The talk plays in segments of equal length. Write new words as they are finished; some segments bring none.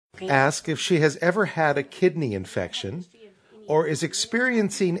Okay. Ask if she has ever had a kidney infection or is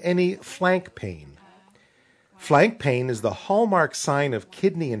experiencing any flank pain. Flank pain is the hallmark sign of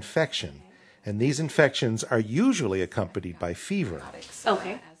kidney infection, and these infections are usually accompanied by fever.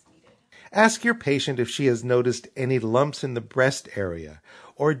 Okay. Ask your patient if she has noticed any lumps in the breast area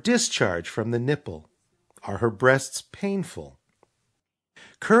or discharge from the nipple. Are her breasts painful?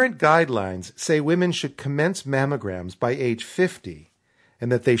 Current guidelines say women should commence mammograms by age 50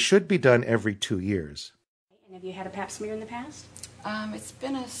 and that they should be done every 2 years. And have you had a pap smear in the past? It's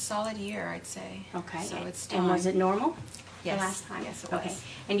been a solid year, I'd say. Okay. So it's and was it normal? Yes. The last time? Yes, it was. Okay.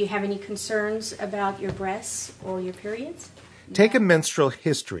 And do you have any concerns about your breasts or your periods? Take a menstrual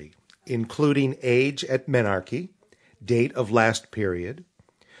history, including age at menarche, date of last period,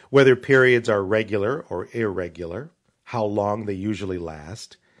 whether periods are regular or irregular, how long they usually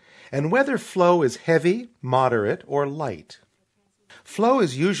last, and whether flow is heavy, moderate, or light. Flow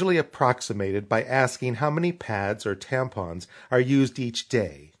is usually approximated by asking how many pads or tampons are used each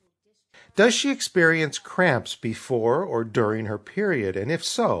day. Does she experience cramps before or during her period, and if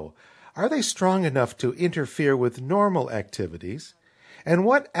so, are they strong enough to interfere with normal activities? And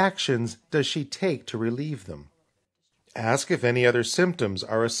what actions does she take to relieve them? Ask if any other symptoms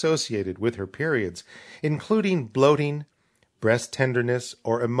are associated with her periods, including bloating, breast tenderness,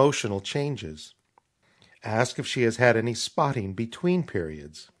 or emotional changes. Ask if she has had any spotting between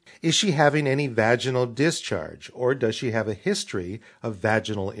periods. Is she having any vaginal discharge, or does she have a history of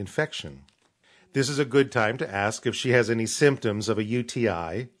vaginal infection? This is a good time to ask if she has any symptoms of a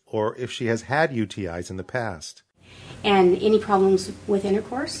UTI, or if she has had UTIs in the past. And any problems with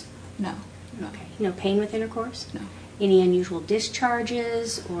intercourse? No. Okay. No pain with intercourse? No. Any unusual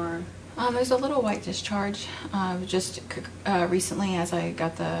discharges or? There's a little white discharge just recently as I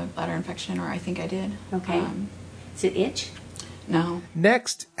got the bladder infection, or I think I did. Okay. Does it itch? No.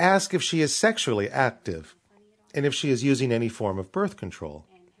 Next, ask if she is sexually active and if she is using any form of birth control.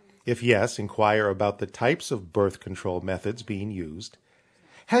 If yes, inquire about the types of birth control methods being used.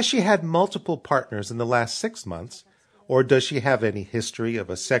 Has she had multiple partners in the last 6 months, or does she have any history of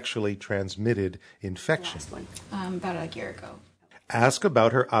a sexually transmitted infection? Last one. About a year ago. Ask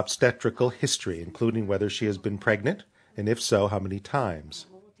about her obstetrical history, including whether she has been pregnant, and if so, how many times.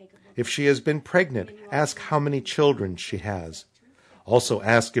 If she has been pregnant, ask how many children she has. Also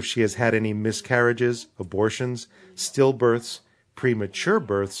ask if she has had any miscarriages, abortions, stillbirths, premature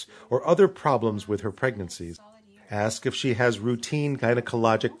births, or other problems with her pregnancies. Ask if she has routine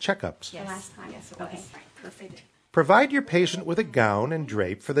gynecologic checkups. The last time? Yes, it was. Okay. Perfect. Provide your patient with a gown and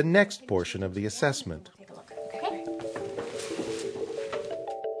drape for the next portion of the assessment. Take a look. Okay.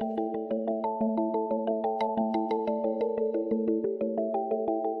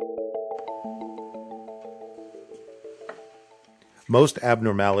 Most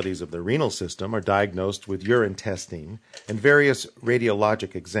abnormalities of the renal system are diagnosed with urine testing and various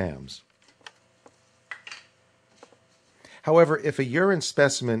radiologic exams. However, if a urine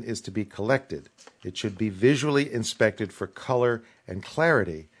specimen is to be collected, it should be visually inspected for color and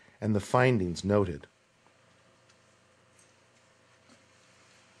clarity and the findings noted.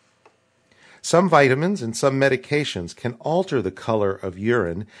 Some vitamins and some medications can alter the color of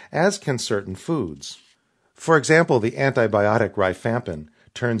urine, as can certain foods. For example, the antibiotic rifampin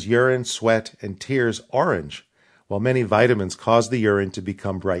turns urine, sweat, and tears orange, while many vitamins cause the urine to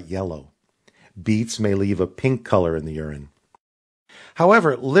become bright yellow. Beets may leave a pink color in the urine.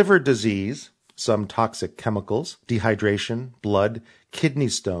 However, liver disease, some toxic chemicals, dehydration, blood, kidney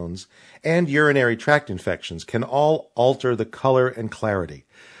stones, and urinary tract infections can all alter the color and clarity,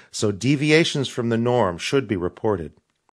 so deviations from the norm should be reported.